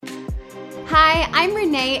Hi, I'm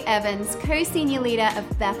Renee Evans, co-senior leader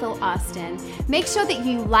of Bethel Austin. Make sure that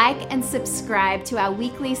you like and subscribe to our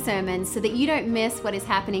weekly sermons so that you don't miss what is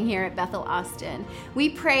happening here at Bethel Austin. We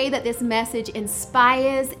pray that this message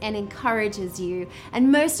inspires and encourages you. And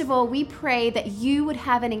most of all, we pray that you would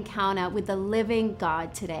have an encounter with the living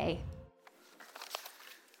God today.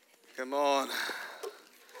 Come on.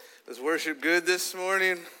 Was worship good this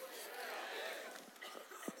morning?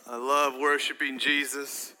 I love worshiping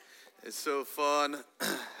Jesus. It's so fun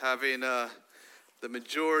having the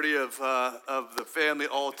majority of the family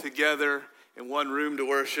all together in one room to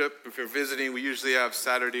worship. If you're visiting, we usually have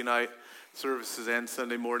Saturday night services and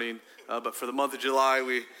Sunday morning. But for the month of July,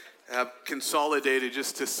 we have consolidated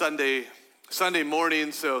just to Sunday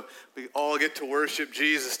morning. So we all get to worship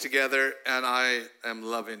Jesus together, and I am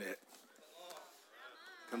loving it.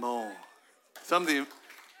 Come on. Something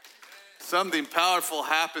powerful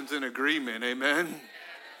happens in agreement, amen?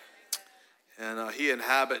 And he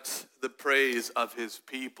inhabits the praise of his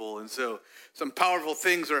people. And so some powerful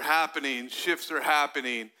things are happening, shifts are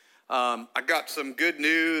happening. I got some good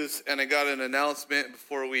news, and I got an announcement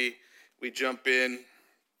before we jump in.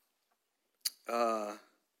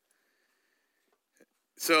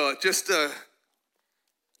 So just a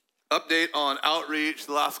update on outreach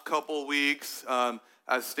the last couple of weeks.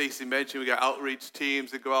 As Stacy mentioned, we got outreach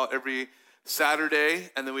teams that go out every Saturday,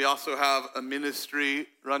 and then we also have a ministry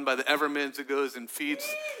run by the Evermans that goes and feeds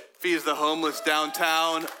the homeless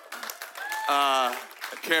downtown.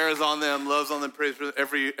 Cares on them, loves on them, prays for them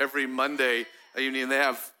every Monday evening. And they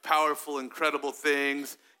have powerful, incredible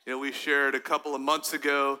things. You know, we shared a couple of months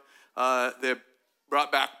ago. They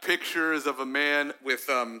brought back pictures of a man with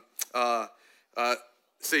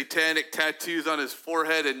satanic tattoos on his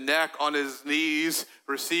forehead and neck, on his knees,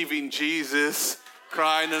 receiving Jesus,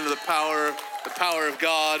 crying under the power of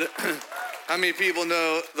God. How many people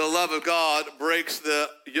know the love of God breaks the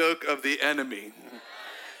yoke of the enemy?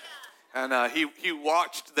 And he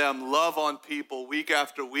watched them love on people week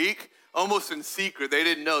after week, almost in secret. They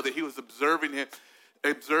didn't know that he was observing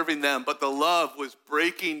them, but the love was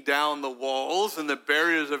breaking down the walls and the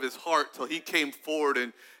barriers of his heart till he came forward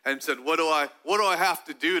and said, what do I have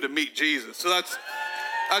to do to meet Jesus? So that's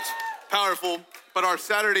powerful. But our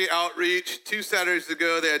Saturday outreach, 2 Saturdays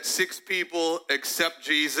ago, they had 6 people accept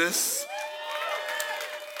Jesus.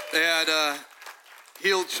 They had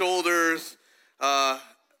healed shoulders, a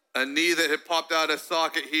knee that had popped out of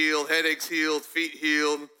socket healed, headaches healed, feet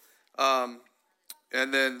healed. And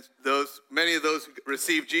then many of those who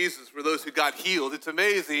received Jesus were those who got healed. It's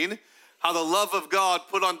amazing how the love of God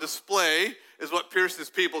put on display is what pierces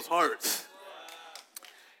people's hearts.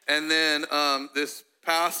 And then this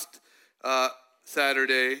past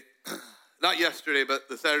Saturday, not yesterday, but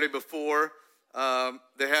the Saturday before,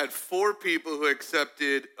 they had 4 people who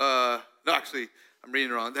accepted. I'm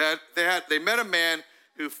reading wrong. They met a man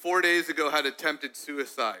who 4 days ago had attempted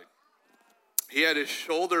suicide. He had his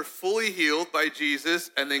shoulder fully healed by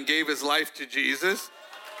Jesus, and then gave his life to Jesus.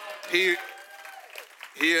 He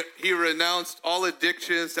renounced all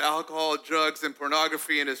addictions to alcohol, drugs, and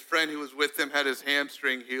pornography, and his friend who was with him had his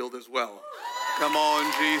hamstring healed as well. Come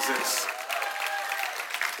on, Jesus.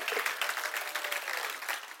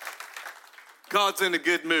 God's in a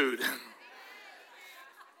good mood.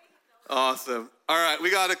 Awesome. All right, we're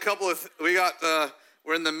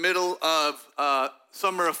in the middle of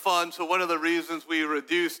summer of fun. So one of the reasons we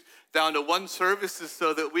reduced down to 1 service is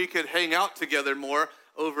so that we could hang out together more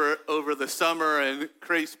over the summer and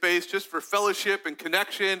create space just for fellowship and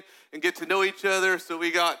connection and get to know each other. So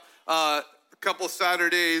we got a couple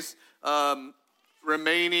Sundays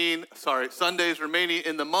remaining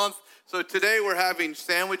in the month. So today we're having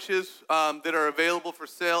sandwiches that are available for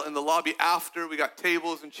sale in the lobby after. We got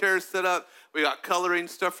tables and chairs set up. We got coloring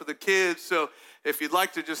stuff for the kids. So if you'd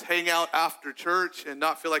like to just hang out after church and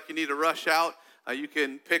not feel like you need to rush out, you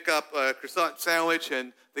can pick up a croissant sandwich,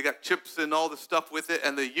 and they got chips and all the stuff with it.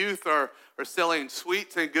 And the youth are selling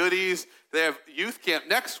sweets and goodies. They have youth camp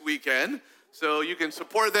next weekend, so you can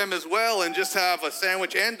support them as well and just have a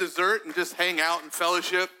sandwich and dessert and just hang out and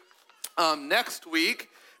fellowship. Next week,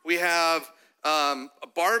 we have a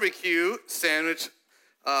barbecue sandwich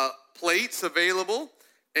plates available.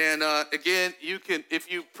 And again, if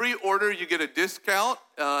you pre-order, you get a discount.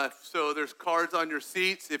 So there's cards on your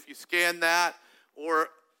seats. If you scan that, or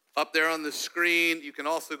up there on the screen, you can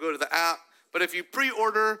also go to the app. But if you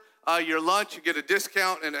pre-order your lunch, you get a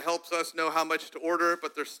discount, and it helps us know how much to order.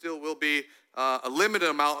 But there still will be a limited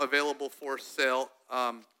amount available for sale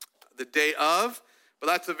the day of. But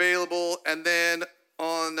that's available. And then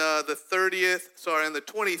on the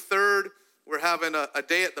 23rd, we're having a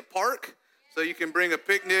day at the park. So you can bring a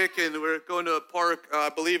picnic, and we're going to a park, I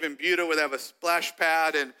believe in Buda, where they have a splash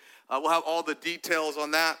pad, and we'll have all the details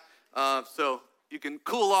on that. So you can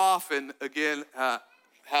cool off and, again,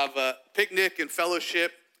 have a picnic and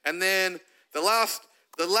fellowship. And then the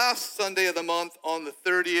last Sunday of the month, on the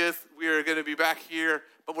 30th, we are going to be back here,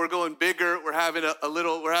 but we're going bigger. We're having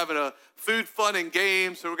a food, fun, and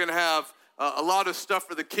games. So we're going to have a lot of stuff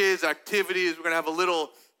for the kids, activities. We're going to have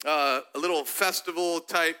a little festival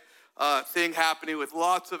type thing happening with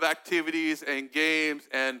lots of activities and games,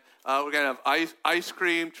 and we're going to have ice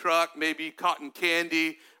cream truck, maybe cotton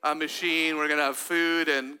candy machine. We're going to have food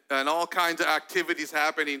and all kinds of activities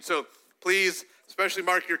happening. So please, especially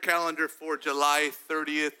mark your calendar for July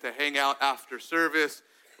 30th to hang out after service.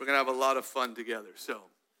 We're going to have a lot of fun together. So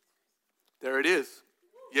there it is.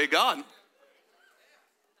 Yay, God.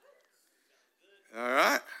 All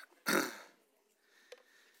right.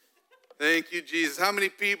 Thank you, Jesus. How many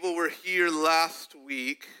people were here last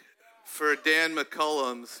week for Dan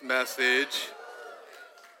McCullum's message?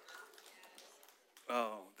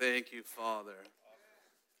 Oh, thank you, Father.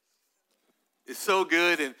 It's so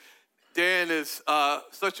good, and Dan is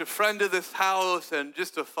such a friend of this house and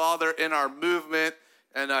just a father in our movement.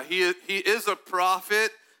 And he is a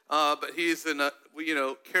prophet, but he's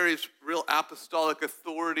carries real apostolic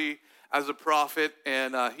authority as a prophet.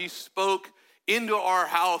 And he spoke into our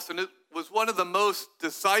house, and it was one of the most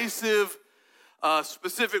decisive,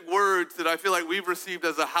 specific words that I feel like we've received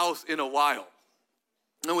as a house in a while.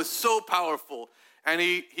 And it was so powerful. And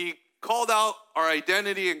he called out our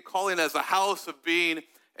identity and calling as a house of being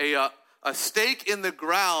a stake in the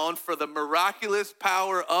ground for the miraculous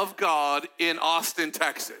power of God in Austin,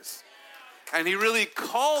 Texas. And he really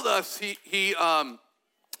called us, he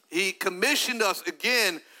commissioned us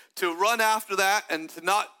again to run after that and to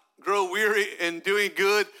not grow weary in doing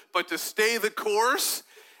good, but to stay the course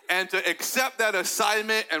and to accept that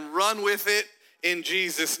assignment and run with it in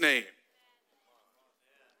Jesus' name.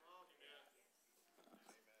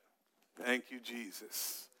 Thank you,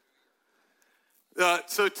 Jesus.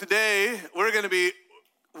 So today, we're going to be,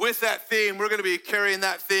 with that theme, we're going to be carrying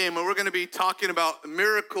that theme, and we're going to be talking about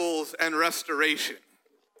miracles and restoration.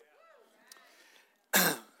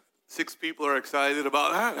 6 people are excited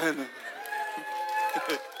about that.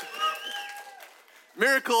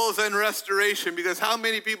 Miracles and restoration, because how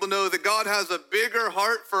many people know that God has a bigger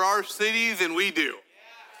heart for our city than we do?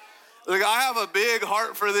 Like, I have a big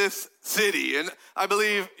heart for this city, and I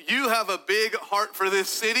believe you have a big heart for this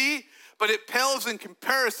city, but it pales in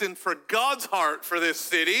comparison for God's heart for this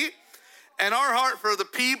city. And our heart for the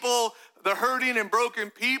people, the hurting and broken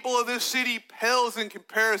people of this city, pales in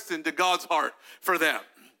comparison to God's heart for them.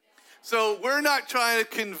 So we're not trying to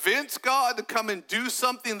convince God to come and do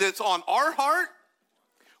something that's on our heart.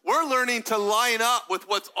 We're learning to line up with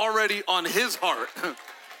what's already on his heart.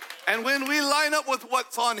 And when we line up with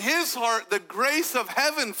what's on his heart, the grace of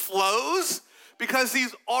heaven flows because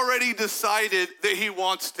he's already decided that he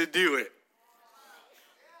wants to do it.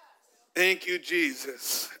 Thank you,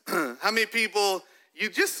 Jesus. How many people, you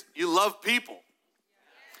love people,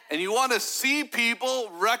 and you want to see people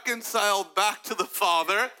reconciled back to the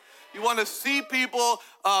Father. You want to see people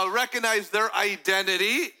recognize their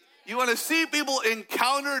identity. You want to see people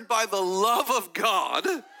encountered by the love of God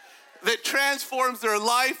that transforms their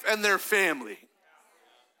life and their family.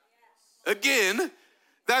 Again,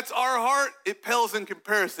 that's our heart. It pales in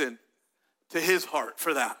comparison to his heart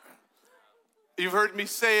for that. You've heard me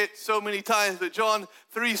say it so many times, but John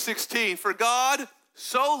 3:16, for God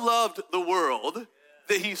so loved the world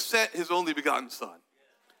that he sent his only begotten Son.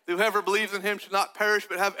 Whoever believes in him shall not perish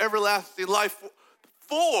but have everlasting life.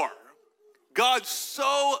 For God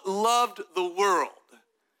so loved the world,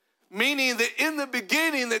 meaning that in the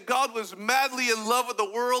beginning that God was madly in love with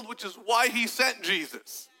the world, which is why he sent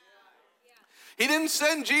Jesus. He didn't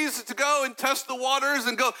send Jesus to go and test the waters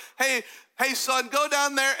and go, hey son, go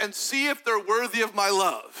down there and see if they're worthy of my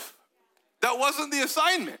love. That wasn't the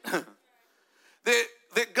assignment.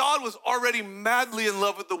 That God was already madly in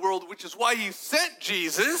love with the world, which is why he sent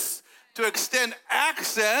Jesus to extend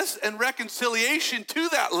access and reconciliation to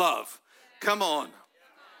that love. Come on.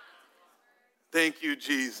 Thank you,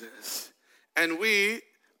 Jesus. And we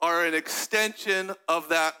are an extension of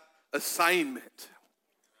that assignment.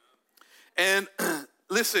 And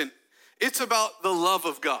listen, it's about the love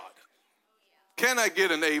of God. Can I get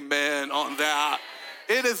an amen on that?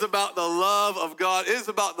 It is about the love of God. It is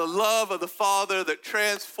about the love of the Father that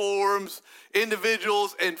transforms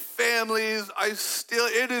individuals and families.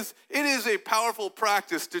 It is a powerful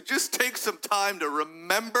practice to just take some time to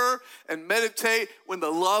remember and meditate when the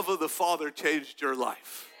love of the Father changed your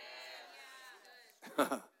life.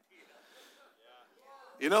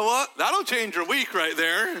 You know what? That'll change your week right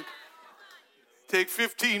there. Take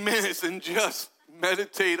 15 minutes and just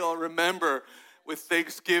meditate or remember with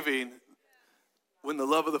thanksgiving when the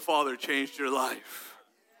love of the Father changed your life.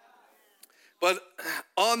 But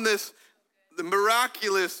on this, the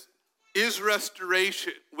miraculous is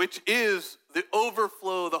restoration, which is the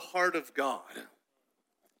overflow of the heart of God.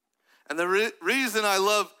 And the reason I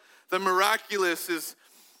love the miraculous is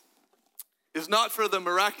not for the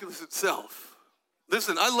miraculous itself.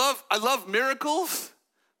 Listen, I love miracles,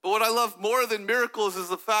 but what I love more than miracles is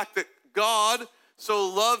the fact that God so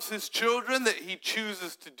loves his children that he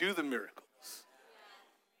chooses to do the miracles.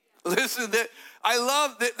 Listen, that I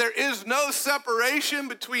love that there is no separation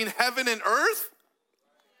between heaven and earth,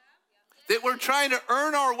 that we're trying to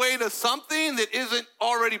earn our way to something that isn't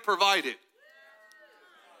already provided.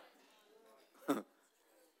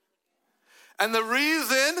 And the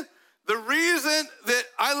reason that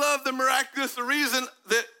I love the miraculous, the reason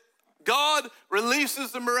that God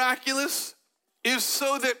releases the miraculous is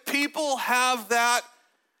so that people have that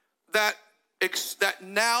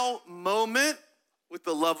now moment with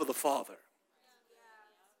the love of the Father.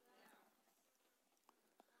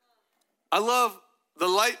 I love the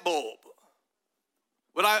light bulb.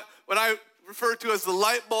 What I refer to as the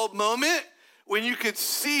light bulb moment, when you could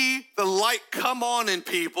see the light come on in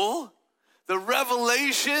people, the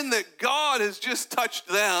revelation that God has just touched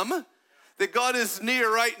them, that God is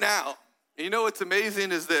near right now. And you know what's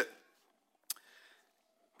amazing is that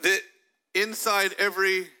inside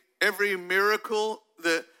every miracle,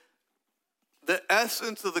 the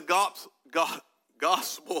essence of the gospel,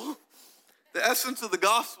 the essence of the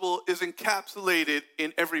gospel is encapsulated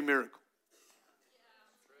in every miracle.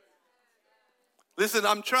 Listen,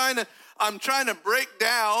 I'm trying to break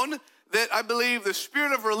down that I believe the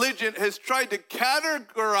spirit of religion has tried to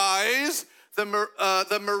categorize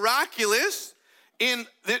the miraculous in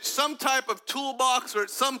that some type of toolbox, or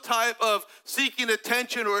it's some type of seeking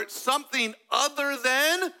attention, or it's something other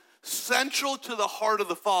than central to the heart of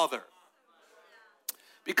the Father.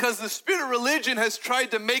 Because the spirit of religion has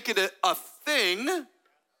tried to make it a thing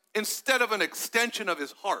instead of an extension of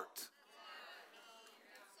his heart.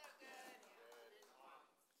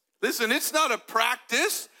 Listen, it's not a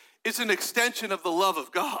practice, it's an extension of the love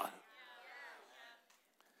of God.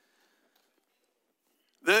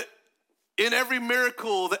 That in every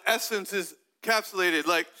miracle, the essence is encapsulated.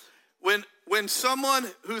 Like when someone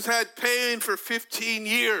who's had pain for 15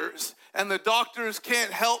 years and the doctors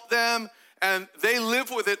can't help them and they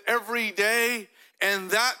live with it every day,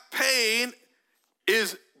 and that pain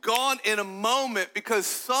is gone in a moment because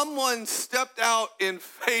someone stepped out in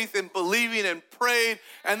faith and believing and prayed,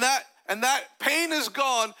 and that pain is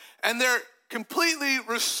gone and they're completely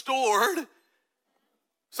restored.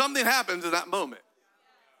 Something happens in that moment.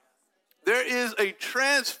 There is a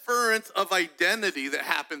transference of identity that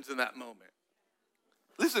happens in that moment.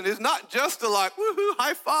 Listen, it's not just a like, woohoo,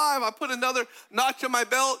 high five, I put another notch on my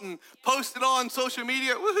belt and posted on social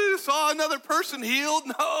media, woohoo, saw another person healed.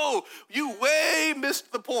 No, you way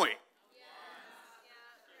missed the point.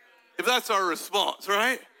 If that's our response,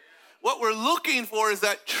 right? What we're looking for is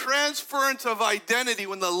that transference of identity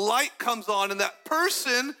when the light comes on and that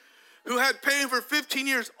person who had pain for 15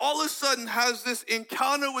 years all of a sudden has this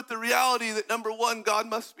encounter with the reality that, number one, God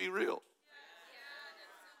must be real.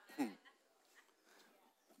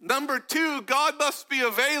 Number two, God must be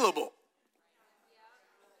available.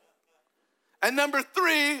 And number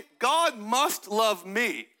three, God must love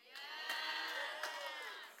me.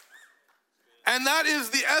 And that is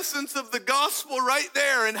the essence of the gospel right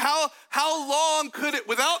there. And how long could it,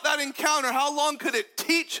 without that encounter, how long could it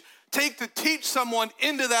take to teach someone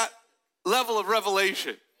into that level of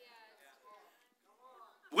revelation?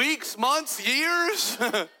 Weeks, months, years?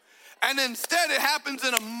 And instead it happens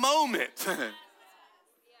in a moment.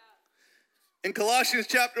 In Colossians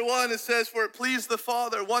chapter 1, it says, for it pleased the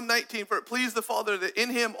Father, 1:19, for it pleased the Father that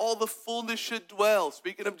in him all the fullness should dwell,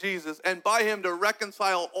 speaking of Jesus, and by him to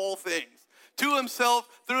reconcile all things to himself,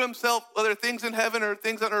 through himself, whether things in heaven or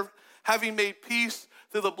things on earth, having made peace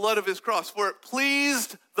through the blood of his cross. For it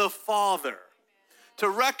pleased the Father to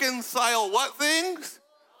reconcile what things?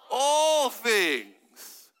 All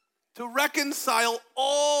things. To reconcile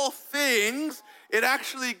all things, it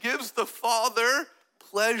actually gives the Father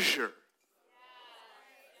pleasure.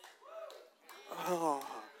 Oh,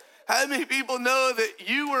 how many people know that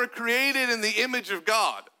you were created in the image of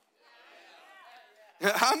God?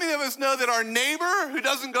 How many of us know that our neighbor who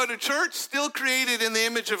doesn't go to church still created in the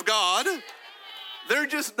image of God? They're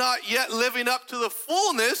just not yet living up to the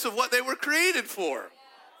fullness of what they were created for.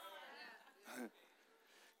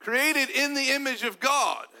 Created in the image of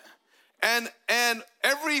God. And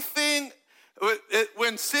everything,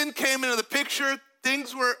 when sin came into the picture,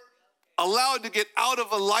 things were allowed to get out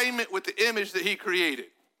of alignment with the image that he created.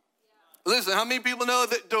 Listen, how many people know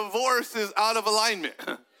that divorce is out of alignment?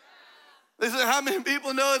 Listen, how many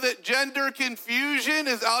people know that gender confusion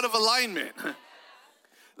is out of alignment?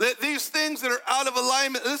 That these things that are out of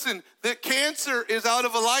alignment, listen, that cancer is out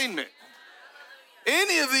of alignment.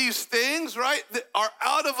 Any of these things, right, that are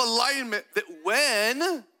out of alignment, that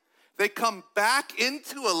when they come back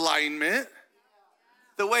into alignment,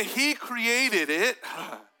 the way he created it,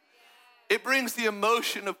 it brings the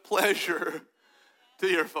emotion of pleasure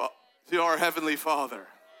to our Heavenly Father.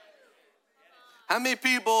 How many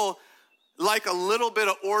people like a little bit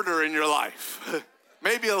of order in your life?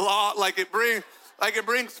 Maybe a lot, like it brings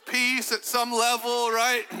peace at some level,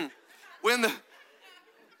 right?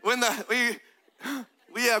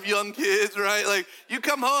 We have young kids, right? Like you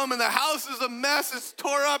come home and the house is a mess, it's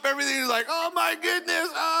tore up, everything is like, oh my goodness,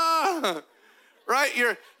 right?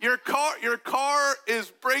 Your car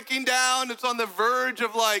is breaking down, it's on the verge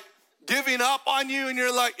of like giving up on you, and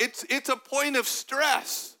you're like, it's a point of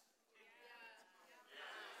stress.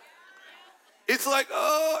 It's like,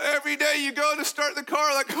 every day you go to start the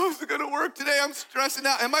car, like, oh, is it gonna work today? I'm stressing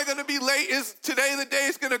out. Am I gonna be late? Is today the day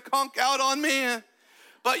it's gonna conk out on me?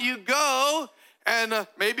 But you go, and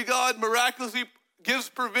maybe God miraculously gives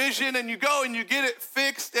provision, and you go and you get it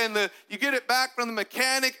fixed, and you get it back from the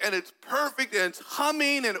mechanic, and it's perfect, and it's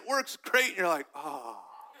humming, and it works great, and you're like, oh,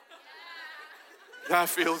 that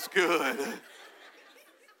feels good.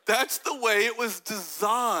 That's the way it was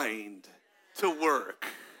designed to work.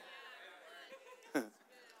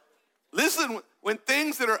 Listen, when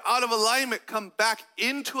things that are out of alignment come back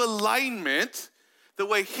into alignment, the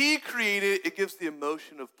way he created it gives the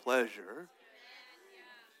emotion of pleasure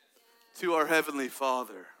to our Heavenly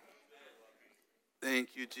Father.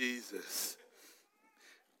 Thank you, Jesus.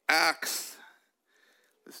 Let's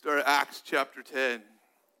start at Acts chapter 10.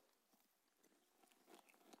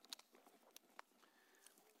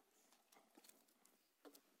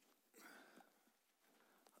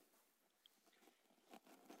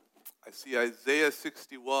 I see Isaiah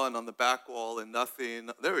 61 on the back wall and nothing.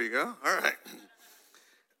 There we go. All right.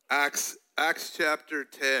 Acts chapter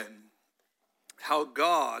 10. How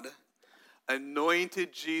God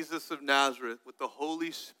anointed Jesus of Nazareth with the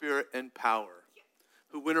Holy Spirit and power,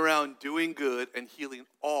 who went around doing good and healing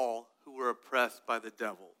all who were oppressed by the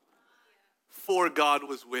devil. For God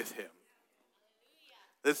was with him.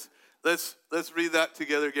 Let's read that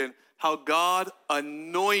together again. How God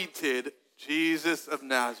anointed Jesus of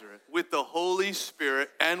Nazareth with the Holy Spirit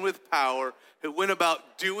and with power, who went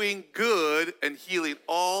about doing good and healing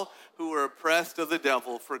all who were oppressed of the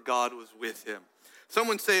devil, for God was with him.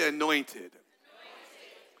 Someone say anointed.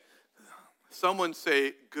 Someone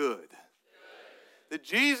say good. That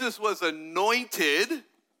Jesus was anointed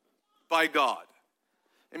by God.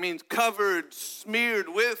 It means covered, smeared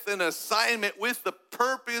with an assignment, with the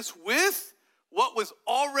purpose, with what was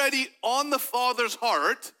already on the Father's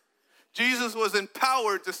heart. Jesus was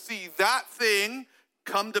empowered to see that thing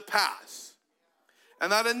come to pass.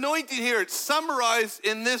 And that anointing here, it's summarized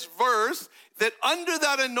in this verse, that under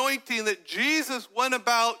that anointing that Jesus went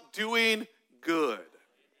about doing good.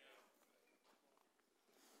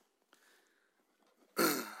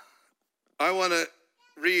 I want to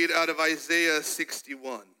read out of Isaiah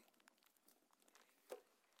 61.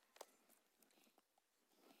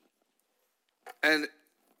 And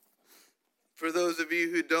for those of you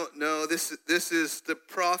who don't know, this is the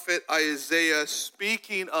prophet Isaiah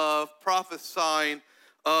speaking of, prophesying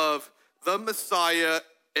of the Messiah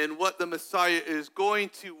and what the Messiah is going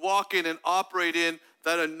to walk in and operate in,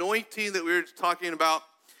 that anointing that we were talking about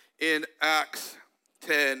in Acts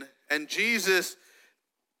 10. And Jesus,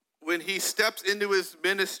 when he steps into his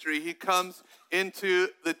ministry, he comes into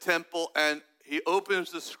the temple and he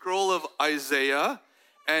opens the scroll of Isaiah.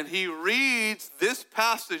 And he reads this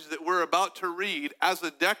passage that we're about to read as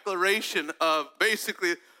a declaration of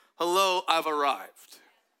basically, hello, I've arrived.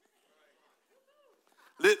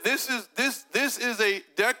 This is a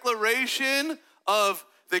declaration of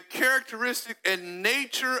the characteristic and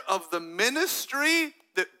nature of the ministry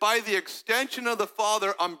that by the extension of the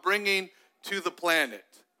Father I'm bringing to the planet.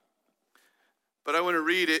 But I want to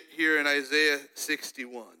read it here in Isaiah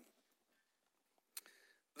 61.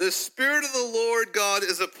 The Spirit of the Lord God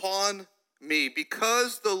is upon me,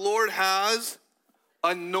 because the Lord has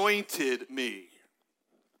anointed me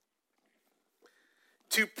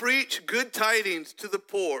to preach good tidings to the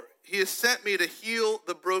poor. He has sent me to heal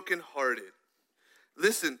the brokenhearted.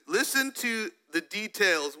 Listen to the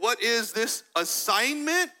details. What is this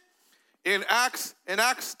assignment? In Acts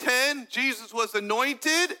 10, Jesus was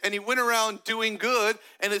anointed and he went around doing good.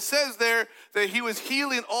 And it says there that he was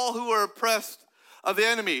healing all who are oppressed of the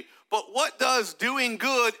enemy. But what does doing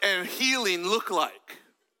good and healing look like?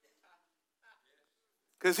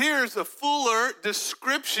 Because here's a fuller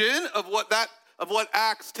description of what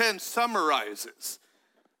Acts 10 summarizes.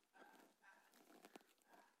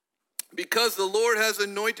 Because the Lord has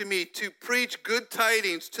anointed me to preach good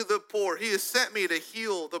tidings to the poor. He has sent me to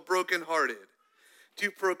heal the brokenhearted,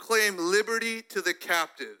 to proclaim liberty to the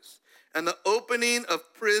captives, and the opening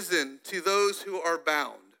of prison to those who are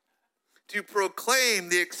bound, to proclaim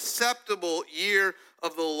the acceptable year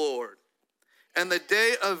of the Lord, and the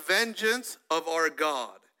day of vengeance of our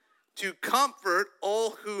God, to comfort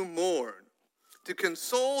all who mourn, to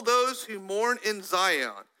console those who mourn in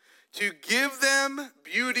Zion, to give them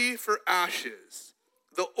beauty for ashes,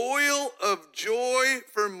 the oil of joy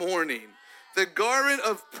for mourning, the garment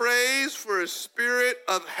of praise for a spirit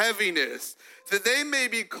of heaviness, that they may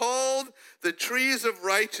be called the trees of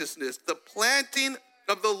righteousness, the planting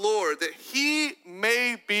of the Lord, that he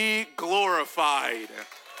may be glorified.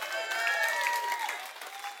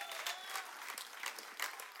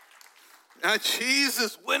 Now,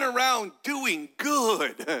 Jesus went around doing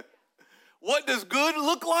good. What does good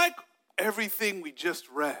look like? Everything we just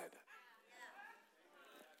read.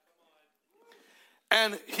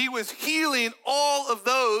 And he was healing all of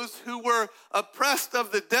those who were oppressed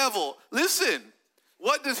of the devil. Listen,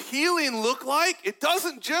 what does healing look like? It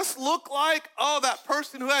doesn't just look like, oh, that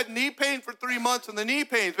person who had knee pain for 3 months and the knee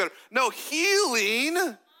pain's better. No,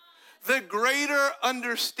 healing, the greater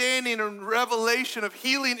understanding and revelation of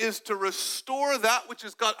healing is to restore that which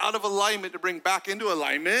has got out of alignment to bring back into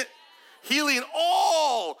alignment. Healing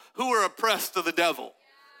all who are oppressed of the devil.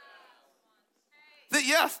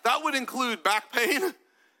 Yes, that would include back pain,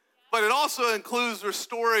 but it also includes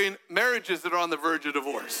restoring marriages that are on the verge of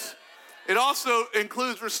divorce. It also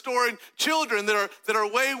includes restoring children that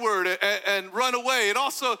are wayward and run away. It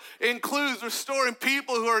also includes restoring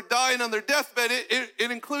people who are dying on their deathbed.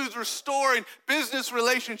 It includes restoring business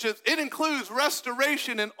relationships. It includes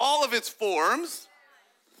restoration in all of its forms.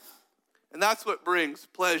 And that's what brings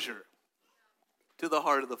pleasure to the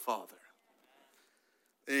heart of the Father.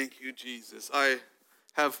 Thank you, Jesus. I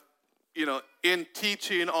have, in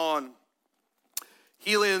teaching on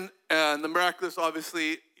healing and the miraculous,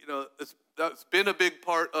 obviously, that's been a big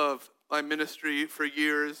part of my ministry for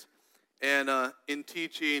years. And in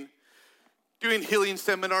teaching, doing healing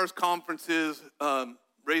seminars, conferences,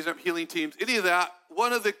 raising up healing teams, any of that,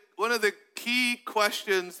 one of the key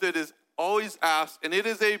questions that is always asked, and it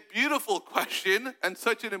is a beautiful question and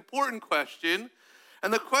such an important question.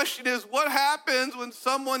 And the question is, what happens when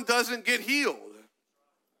someone doesn't get healed?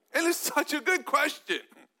 And it's such a good question.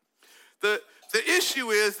 The issue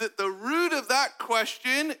is that the root of that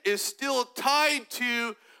question is still tied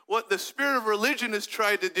to what the spirit of religion has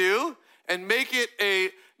tried to do and make it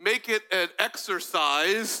an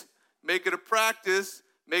exercise, make it a practice,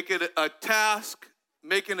 make it a task,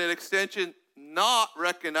 make it an extension, not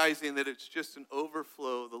recognizing that it's just an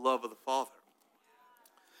overflow of the love of the Father.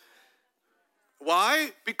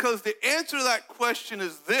 Why? Because the answer to that question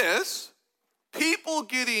is this: people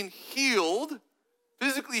getting healed,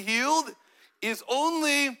 physically healed, is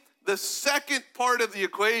only the second part of the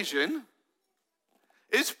equation.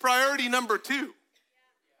 It's priority number 2.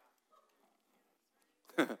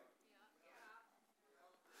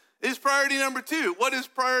 It's priority number 2. What is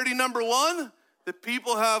priority number 1? That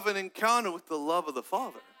people have an encounter with the love of the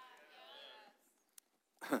Father.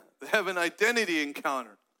 They have an identity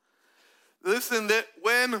encounter. Listen, that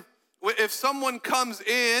if someone comes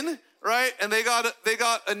in, right, and they got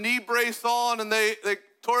a knee brace on and they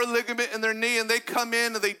tore a ligament in their knee and they come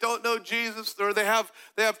in and they don't know Jesus, or they have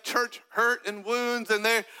church hurt and wounds and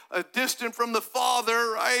they're distant from the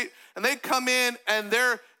Father, right? And they come in and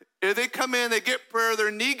they get prayer, their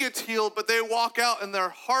knee gets healed, but they walk out and their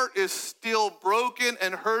heart is still broken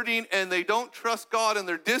and hurting and they don't trust God and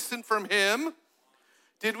they're distant from Him.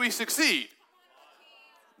 Did we succeed?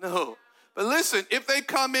 No. But listen, if they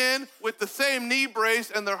come in with the same knee brace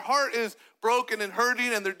and their heart is broken and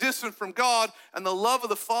hurting and they're distant from God and the love of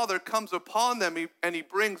the Father comes upon them and He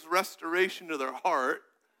brings restoration to their heart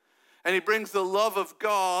and He brings the love of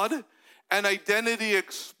God and identity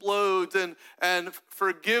explodes and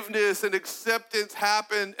forgiveness and acceptance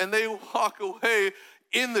happen and they walk away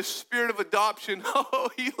in the spirit of adoption. Oh,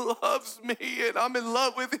 He loves me and I'm in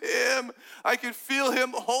love with Him. I can feel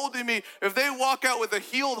Him holding me. If they walk out with a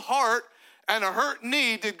healed heart and a hurt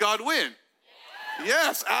knee, did God win?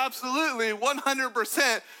 Yes, absolutely,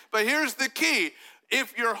 100%. But here's the key.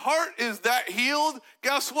 if your heart is that healed,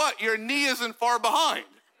 guess what? Your knee isn't far behind.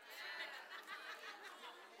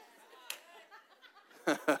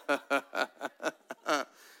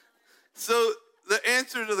 So the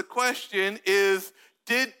answer to the question is,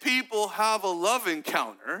 did people have a love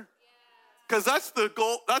encounter? Because that's the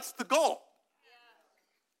goal. That's the goal.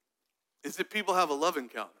 Is that people have a love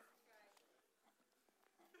encounter?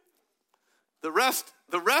 The rest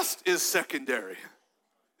is secondary.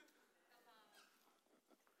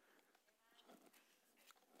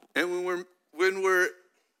 And when we're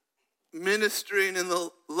ministering in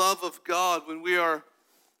the love of God, when we are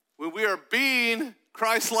being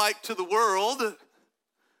Christ-like to the world,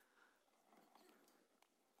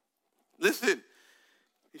 listen,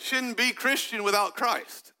 you shouldn't be Christian without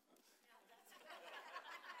Christ.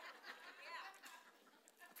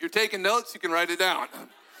 If you're taking notes, you can write it down.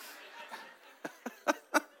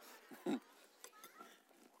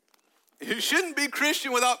 You shouldn't be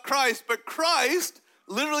Christian without Christ, but Christ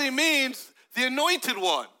literally means the anointed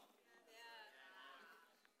one.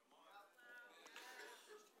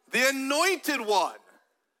 The anointed one.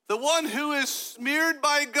 The one who is smeared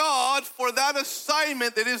by God for that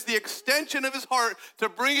assignment that is the extension of his heart to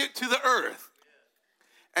bring it to the earth.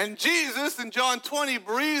 And Jesus in John 20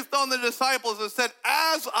 breathed on the disciples and said,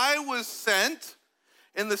 as I was sent,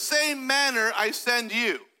 in the same manner I send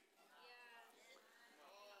you.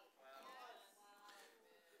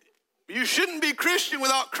 You shouldn't be Christian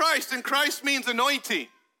without Christ, and Christ means anointing.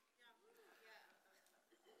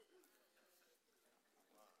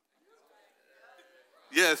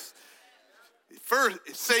 Yes, first,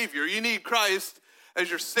 Savior. You need Christ as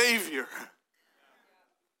your Savior.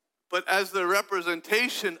 But as the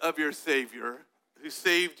representation of your Savior, who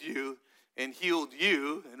saved you and healed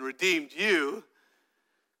you and redeemed you,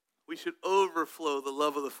 we should overflow the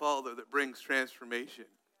love of the Father that brings transformation.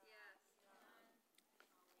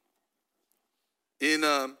 In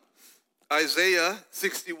Isaiah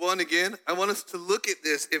 61 again, I want us to look at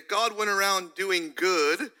this. If God went around doing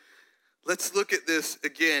good, let's look at this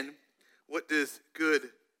again. What does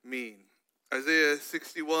good mean? Isaiah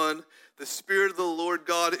 61, the Spirit of the Lord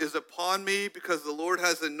God is upon me because the Lord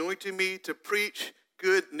has anointed me to preach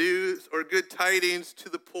good news or good tidings to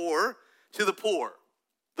the poor,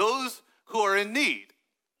 those who are in need.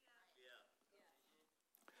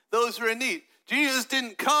 Those who are in need. Jesus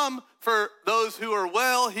didn't come for those who are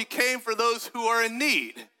well. He came for those who are in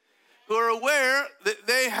need, who are aware that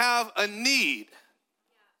they have a need.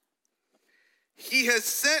 He has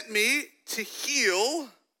sent me to heal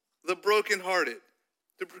the brokenhearted,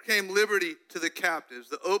 to proclaim liberty to the captives,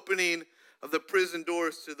 the opening of the prison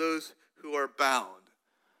doors to those who are bound.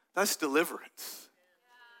 That's deliverance.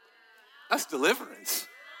 That's deliverance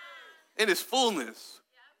in its fullness.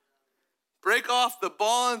 Break off the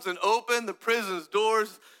bonds and open the prison's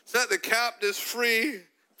doors. Set the captives free.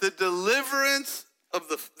 The deliverance of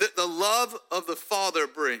the love of the Father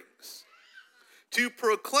brings. To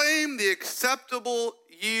proclaim the acceptable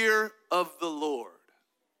year of the Lord.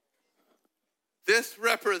 This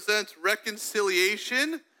represents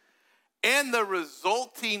reconciliation and the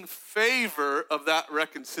resulting favor of that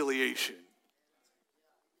reconciliation.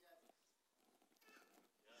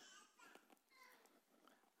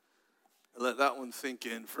 Let that one sink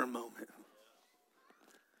in for a moment.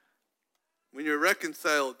 When you're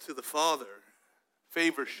reconciled to the Father,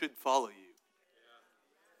 favor should follow you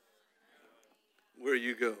where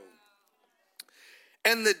you go.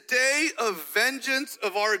 And the day of vengeance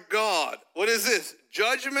of our God. What is this?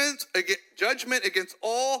 Judgment against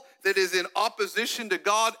all that is in opposition to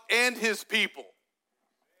God and his people.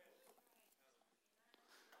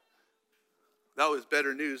 That was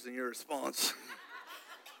better news than your response.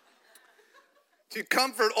 To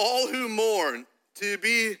comfort all who mourn, to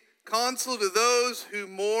be counsel to those who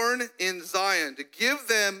mourn in Zion, to give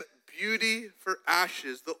them beauty for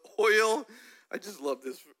ashes, the oil, I just love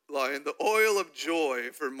this line, the oil of joy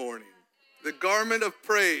for mourning, the garment of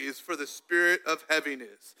praise for the spirit of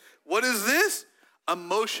heaviness. What is this?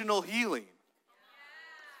 Emotional healing,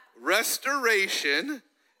 restoration,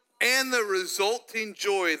 and the resulting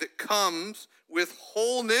joy that comes with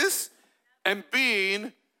wholeness and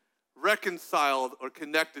being reconciled or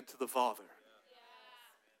connected to the Father.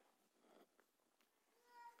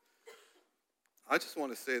 I just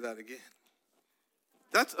want to say that again.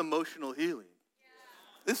 That's emotional healing.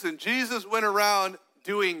 Listen, Jesus went around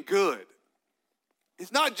doing good.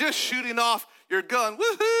 It's not just shooting off your gun.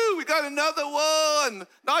 Woohoo, we got another one.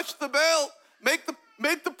 Notch the belt.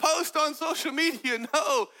 Make the post on social media.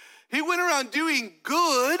 No, he went around doing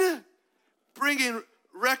good, bringing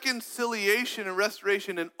reconciliation and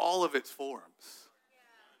restoration in all of its forms.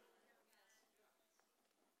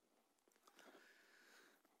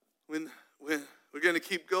 when we're going to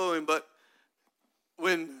keep going, but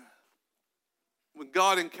when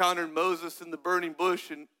God encountered Moses in the burning bush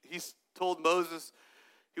and he told Moses,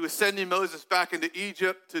 he was sending Moses back into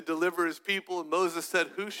Egypt to deliver his people. And Moses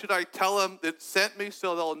said, who should I tell them that sent me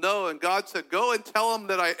so they'll know? And God said, go and tell them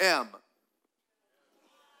that I am.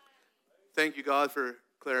 Thank you, God, for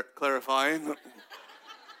clarifying.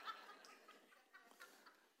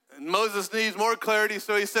 And Moses needs more clarity,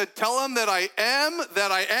 so he said, tell them that I am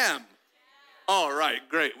that I am. All right,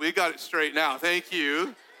 great. We got it straight now. Thank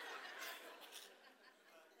you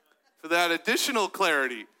for that additional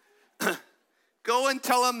clarity. Go and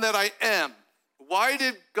tell them that I am. Why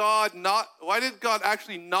did God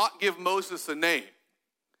actually not give Moses a name?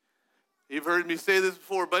 You've heard me say this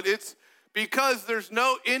before, but it's because there's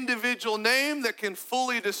no individual name that can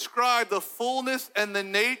fully describe the fullness and the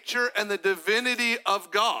nature and the divinity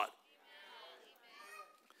of God.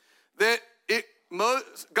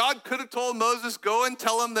 God could have told Moses, go and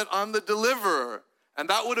tell him that I'm the deliverer. And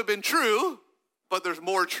that would have been true, but there's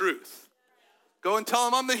more truth. Go and tell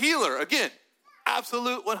him I'm the healer. Again,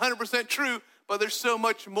 absolute 100% true, but there's so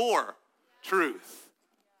much more truth.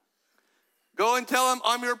 Go and tell him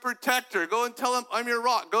I'm your protector. Go and tell him I'm your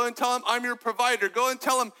rock. Go and tell him I'm your provider. Go and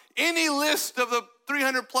tell him any list of the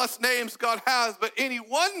 300 plus names God has, but any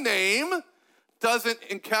one name doesn't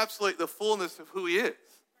encapsulate the fullness of who he is.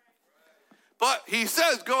 But he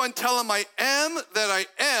says, go and tell him I am that I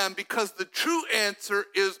am, because the true answer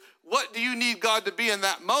is, what do you need God to be in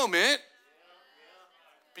that moment?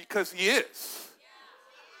 Because he is.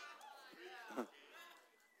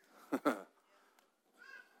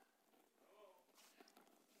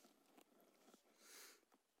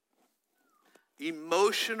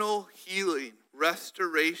 Emotional healing,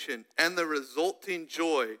 restoration, and the resulting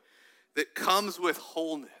joy that comes with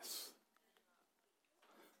wholeness.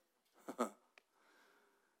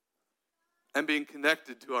 And being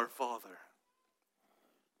connected to our Father.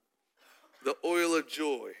 The oil of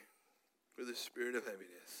joy for the spirit of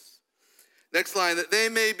heaviness. Next line, that they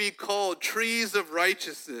may be called trees of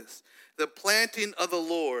righteousness, the planting of the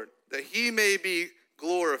Lord, that he may be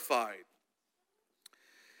glorified.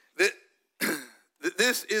 That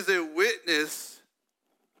this is a witness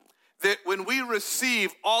that when we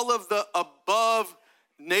receive all of the above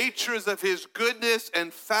natures of his goodness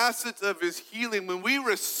and facets of his healing, when we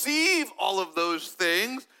receive all of those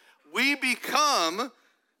things, we become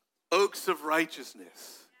oaks of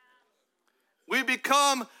righteousness. We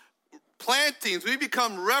become plantings. We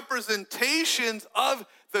become representations of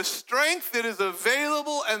the strength that is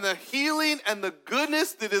available and the healing and the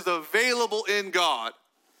goodness that is available in God.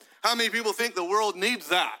 How many people think the world needs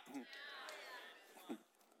that?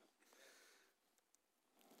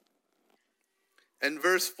 And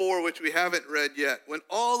verse 4, which we haven't read yet, when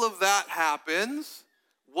all of that happens,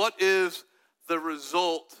 what is the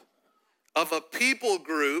result of a people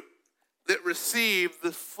group that receive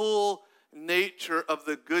the full nature of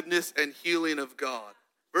the goodness and healing of God?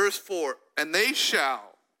 Verse 4, and they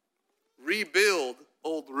shall rebuild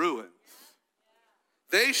old ruins.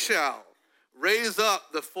 They shall raise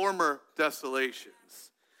up the former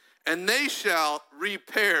desolations, and they shall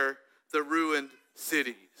repair the ruined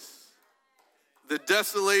cities. The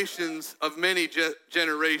desolations of many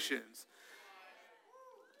generations.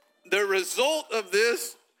 The result of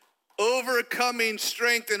this overcoming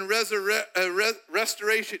strength and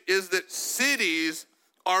restoration is that cities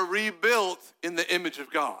are rebuilt in the image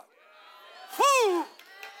of God. Whew!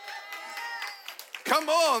 Come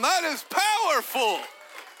on, that is powerful.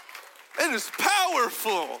 It is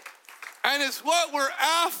powerful. And it's what we're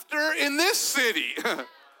after in this city.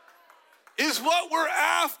 Is what we're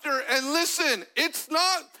after. And listen, it's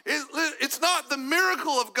not the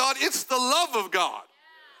miracle of God, it's the love of God.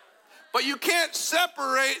 But you can't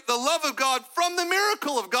separate the love of God from the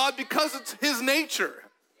miracle of God because it's his nature.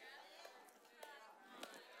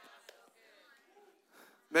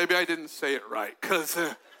 Maybe I didn't say it right because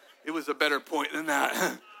it was a better point than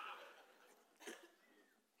that.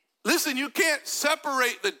 Listen, you can't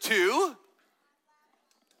separate the two,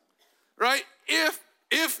 right? If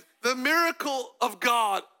the miracle of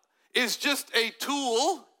God is just a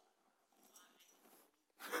tool,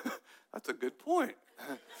 that's a good point.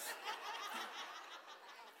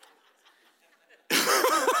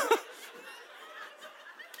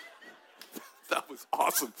 That was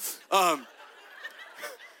awesome.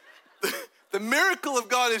 The miracle of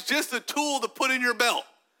God is just a tool to put in your belt.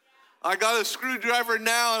 I got a screwdriver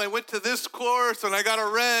now, and I went to this course, and I got a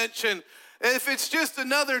wrench, and if it's just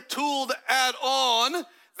another tool to add on,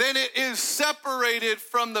 then it is separated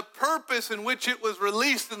from the purpose in which it was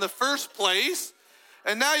released in the first place,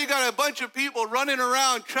 And now you got a bunch of people running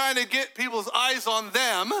around trying to get people's eyes on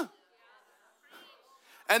them.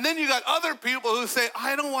 And then you got other people who say,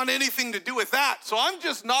 I don't want anything to do with that, so I'm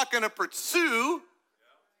just not going to pursue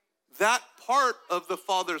that part of the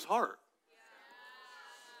Father's heart.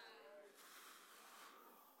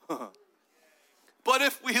 But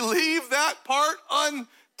if we leave that part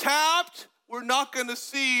untapped, we're not going to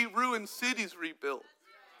see ruined cities rebuilt.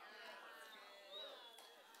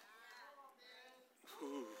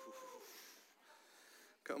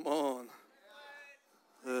 Come on.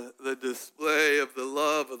 The display of the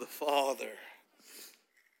love of the Father.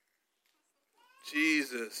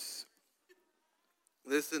 Jesus.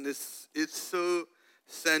 Listen, it's so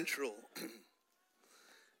central.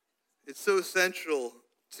 It's so central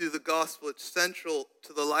to the gospel. It's central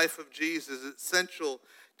to the life of Jesus. It's central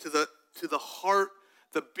to the heart,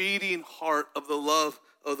 the beating heart of the love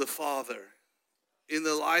of the Father. In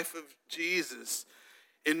the life of Jesus.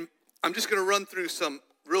 I'm just going to run through some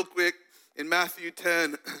real quick. In Matthew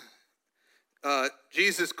 10,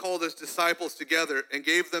 Jesus called his disciples together and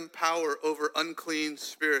gave them power over unclean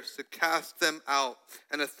spirits to cast them out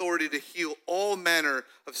and authority to heal all manner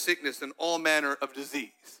of sickness and all manner of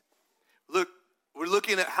disease. Look, we're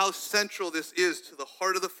looking at how central this is to the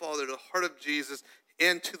heart of the Father, to the heart of Jesus,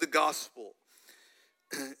 and to the gospel.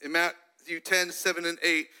 In Matthew 10, 7 and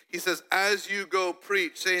 8, he says, as you go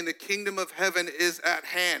preach, saying the kingdom of heaven is at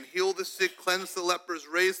hand. Heal the sick, cleanse the lepers,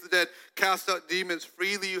 raise the dead, cast out demons.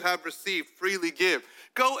 Freely you have received, freely give.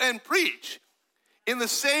 Go and preach in the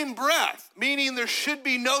same breath, meaning there should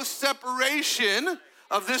be no separation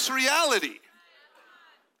of this reality.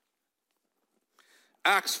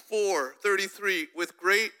 Acts 4:33, with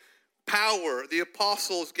great power, the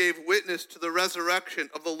apostles gave witness to the resurrection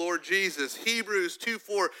of the Lord Jesus. Hebrews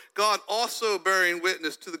 2:4, God also bearing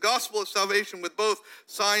witness to the gospel of salvation with both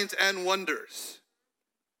signs and wonders.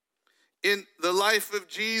 In the life of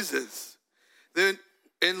Jesus, then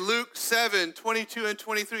in Luke 7:22 and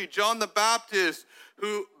 23, John the Baptist,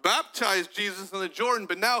 who baptized Jesus in the Jordan,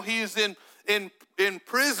 but now he is in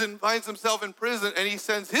prison, finds himself in prison, and he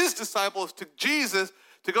sends his disciples to Jesus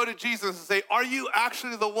to go to Jesus and say, are you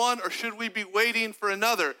actually the one, or should we be waiting for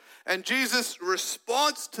another? And Jesus'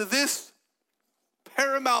 response to this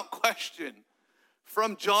paramount question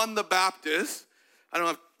from John the Baptist, I don't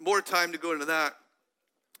have more time to go into that,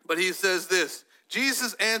 but he says this,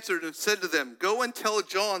 Jesus answered and said to them, go and tell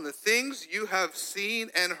John the things you have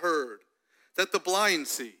seen and heard, that the blind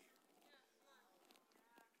see,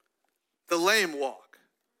 the lame walk,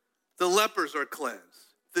 the lepers are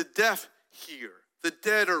cleansed, the deaf hear, the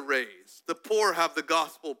dead are raised, the poor have the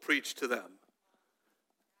gospel preached to them.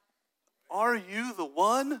 Are you the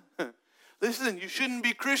one? Listen, you shouldn't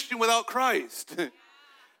be Christian without Christ.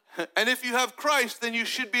 And if you have Christ, then you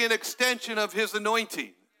should be an extension of his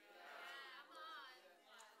anointing.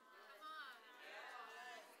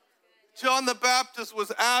 John the Baptist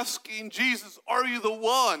was asking Jesus, are you the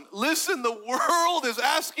one? Listen, the world is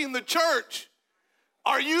asking the church,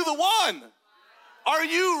 are you the one? Are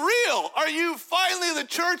you real? Are you finally the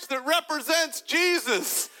church that represents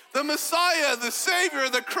Jesus, the Messiah, the Savior,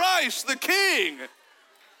 the Christ, the King?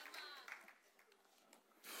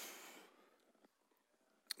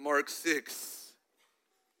 Mark 6.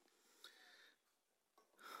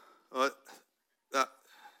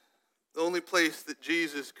 The only place that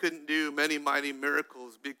Jesus couldn't do many mighty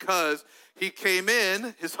miracles, because he came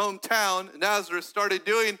in his hometown, Nazareth, started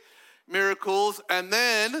doing miracles, and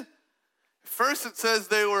then first it says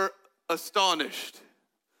they were astonished.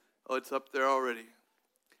 Oh, it's up there already.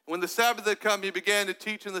 When the Sabbath had come, he began to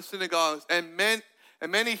teach in the synagogues, and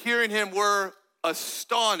many hearing him were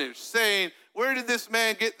astonished, saying, where did this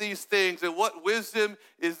man get these things, and what wisdom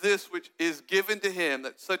is this which is given to him,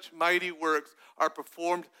 that such mighty works are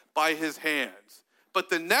performed by his hands? But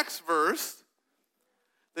the next verse,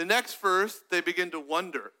 they begin to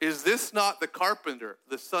wonder, is this not the carpenter,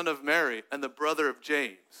 the son of Mary, and the brother of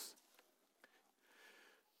James,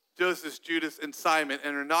 Joseph, Judas, and Simon,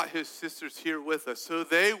 and are not his sisters here with us? So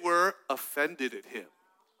they were offended at him.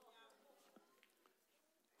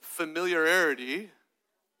 Familiarity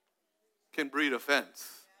can breed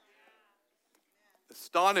offense.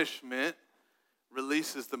 Astonishment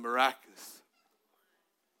releases the miraculous.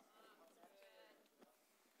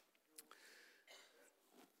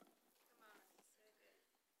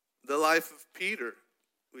 The life of Peter.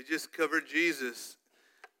 We just covered Jesus.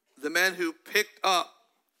 The man who picked up,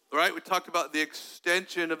 right? We talked about the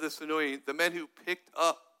extension of this anointing. The man who picked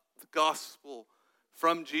up the gospel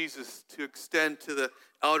from Jesus to extend to the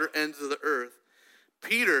outer ends of the earth.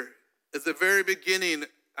 Peter, at the very beginning,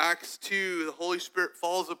 Acts 2, the Holy Spirit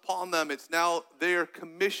falls upon them. It's now their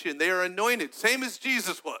commission. They are anointed, same as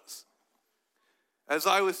Jesus was. As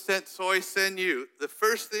I was sent, so I send you. The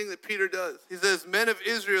first thing that Peter does, he says, men of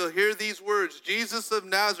Israel, hear these words. Jesus of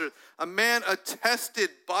Nazareth, a man attested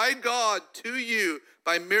by God to you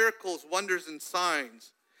by miracles, wonders, and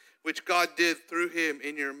signs, which God did through him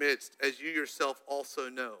in your midst, as you yourself also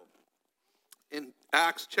know. In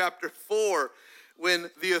Acts chapter 4, when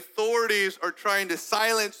the authorities are trying to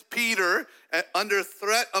silence Peter under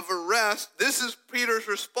threat of arrest, this is Peter's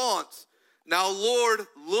response. Now, Lord,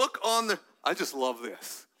 look on the... I just love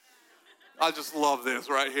this. I just love this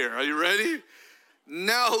right here. Are you ready?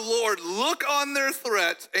 Now, Lord, look on their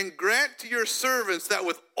threats and grant to your servants that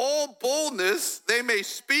with all boldness they may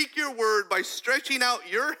speak your word by stretching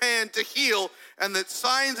out your hand to heal, and that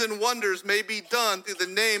signs and wonders may be done through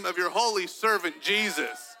the name of your holy servant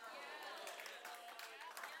Jesus.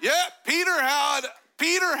 Yeah, Peter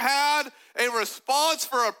had a response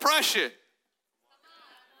for oppression.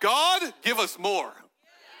 God, give us more.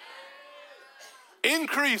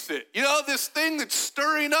 Increase it. You know, this thing that's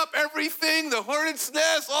stirring up everything, the hornet's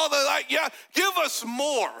nest, all the give us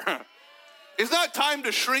more. It's not time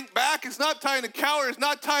to shrink back. It's not time to cower. It's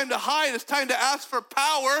not time to hide. It's time to ask for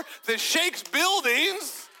power that shakes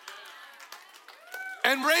buildings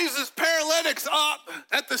and raises paralytics up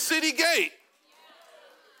at the city gate.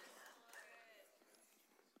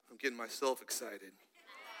 I'm getting myself excited.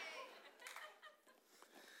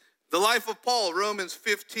 The life of Paul, Romans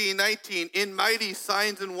 15:19, in mighty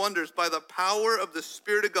signs and wonders by the power of the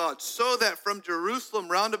Spirit of God, so that from Jerusalem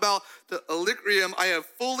round about to Illyricum I have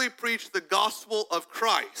fully preached the gospel of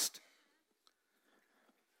Christ.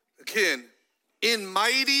 Again, in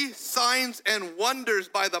mighty signs and wonders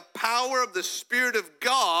by the power of the Spirit of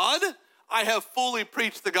God, I have fully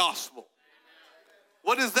preached the gospel.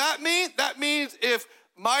 What does that mean? That means if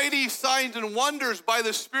mighty signs and wonders by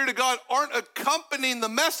the Spirit of God aren't accompanying the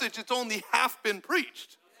message, it's only half been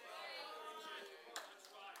preached.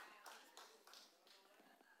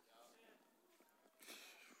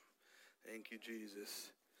 Thank you,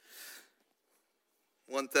 Jesus.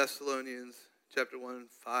 1 Thessalonians chapter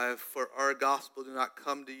 1:5, for our gospel did not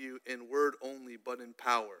come to you in word only, but in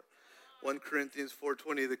power. 1 Corinthians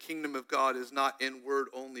 4:20, the kingdom of God is not in word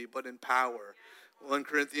only, but in power. 1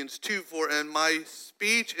 Corinthians 2:4, and my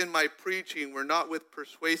speech and my preaching were not with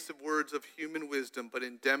persuasive words of human wisdom, but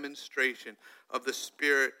in demonstration of the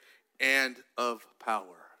Spirit and of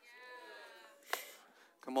power.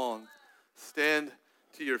 Come on, stand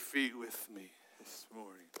to your feet with me this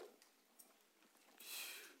morning.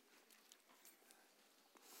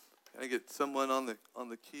 Can I get someone on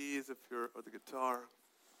the keys or the guitar?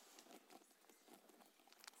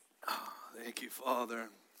 Oh, thank you,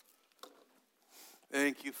 Father.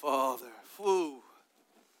 Thank you, Father. Whew.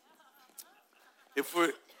 If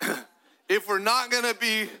we're not gonna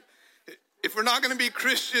be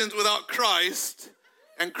Christians without Christ,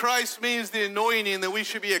 and Christ means the anointing, then we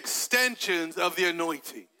should be extensions of the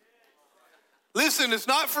anointing. Listen, it's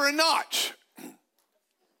not for a notch.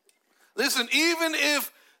 Listen, even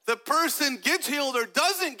if the person gets healed or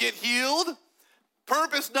doesn't get healed,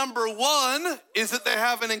 purpose number one is that they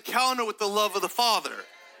have an encounter with the love of the Father.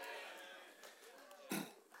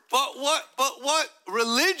 But what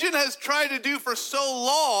religion has tried to do for so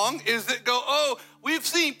long is that we've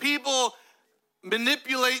seen people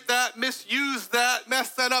manipulate that, misuse that,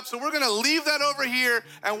 mess that up. So we're going to leave that over here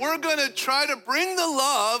and we're going to try to bring the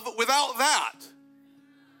love without that.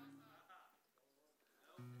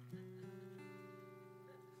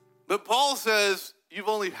 But Paul says you've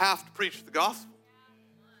only half to preach the gospel.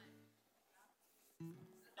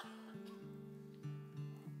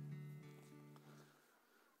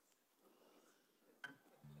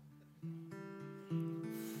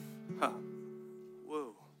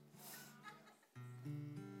 Whoa.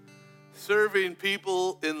 Serving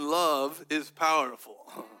people in love is powerful.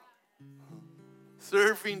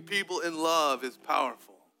 Serving people in love is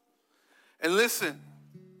powerful. And listen,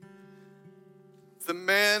 the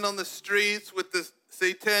man on the streets with the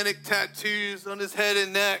satanic tattoos on his head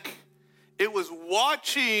and neck, it was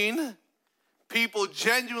watching people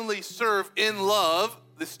genuinely serve in love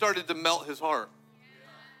that started to melt his heart.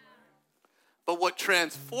 But what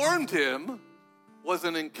transformed him was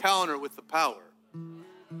an encounter with the power.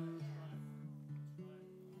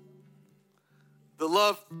 The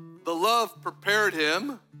love prepared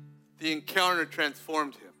him. The encounter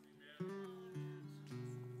transformed him.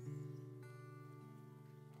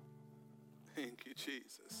 Thank you,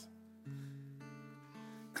 Jesus.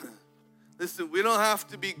 Listen, we don't have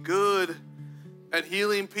to be good at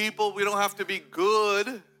healing people. We don't have to be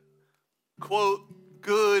good, quote,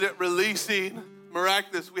 good at releasing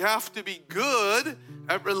miraculous. We have to be good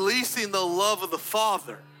at releasing the love of the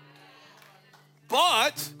Father.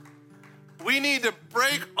 But we need to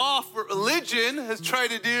break off what religion has tried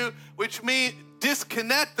to do, which means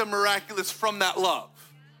disconnect the miraculous from that love.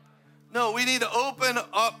 No, we need to open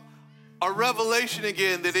up our revelation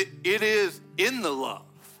again that it is in the love.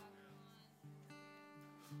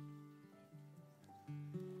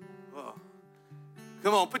 Oh.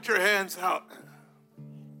 Come on, put your hands out.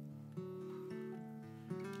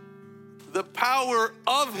 The power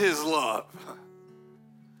of his love.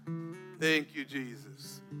 Thank you,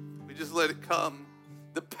 Jesus. We just let it come.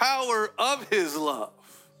 The power of his love.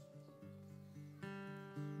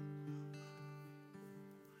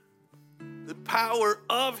 The power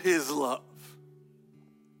of his love.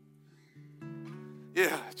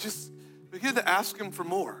 Yeah, just begin to ask him for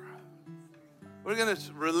more. We're going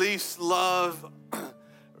to release love.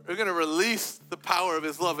 We're going to release the power of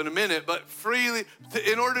his love in a minute, but freely,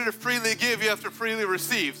 in order to freely give, you have to freely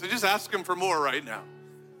receive. So just ask him for more right now.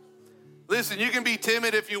 Listen, you can be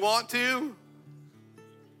timid if you want to,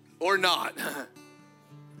 or not.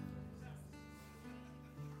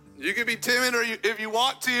 You can be timid if you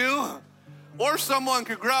want to, or someone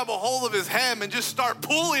could grab a hold of his hem and just start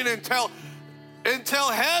pulling until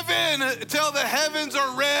the heavens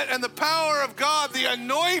are rent and the power of God, the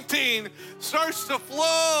anointing, starts to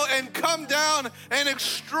flow and come down in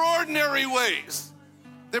extraordinary ways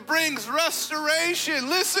that brings restoration.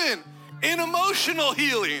 Listen, in emotional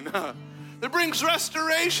healing, that brings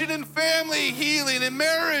restoration in family healing, in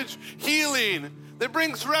marriage healing, that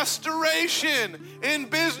brings restoration in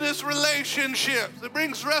business relationships, that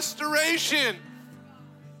brings restoration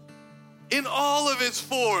in all of its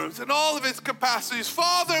forms, in all of its capacities.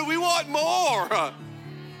 Father, we want more.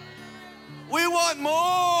 We want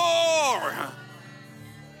more.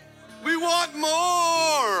 We want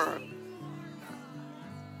more.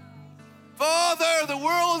 Father, the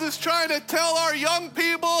world is trying to tell our young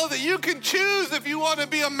people that you can choose if you want to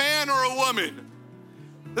be a man or a woman.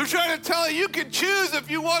 They're trying to tell you can choose if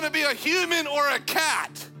you want to be a human or a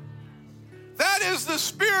cat. That is the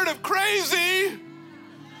spirit of crazy.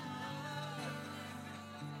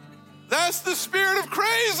 That's the spirit of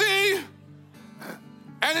crazy.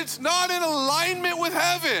 And it's not in alignment with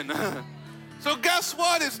heaven. So guess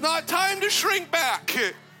what? It's not time to shrink back.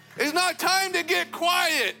 It's not time to get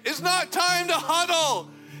quiet. It's not time to huddle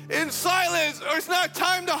in silence, or it's not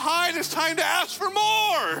time to hide. It's time to ask for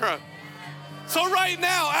more. So right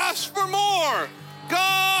now, ask for more.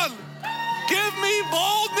 God, give me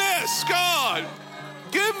boldness, God.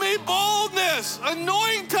 Give me boldness.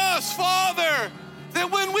 Anoint us, Father,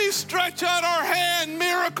 that when we stretch out our hand,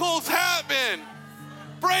 miracles happen,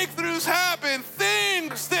 breakthroughs happen,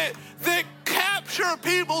 things that capture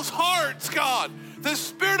people's hearts, God. The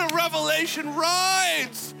spirit of revelation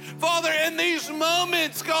rides, Father, in these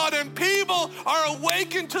moments, God, and people are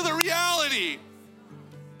awakened to the reality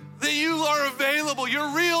that you are available.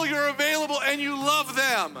 You're real, you're available, and you love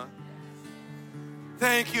them.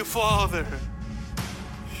 Thank you, Father.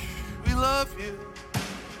 We love you.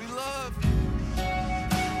 We love you.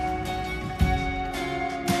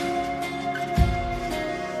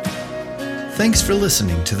 Thanks for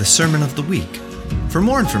listening to the Sermon of the Week. For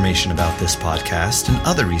more information about this podcast and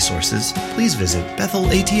other resources, please visit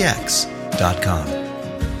bethelatx.com.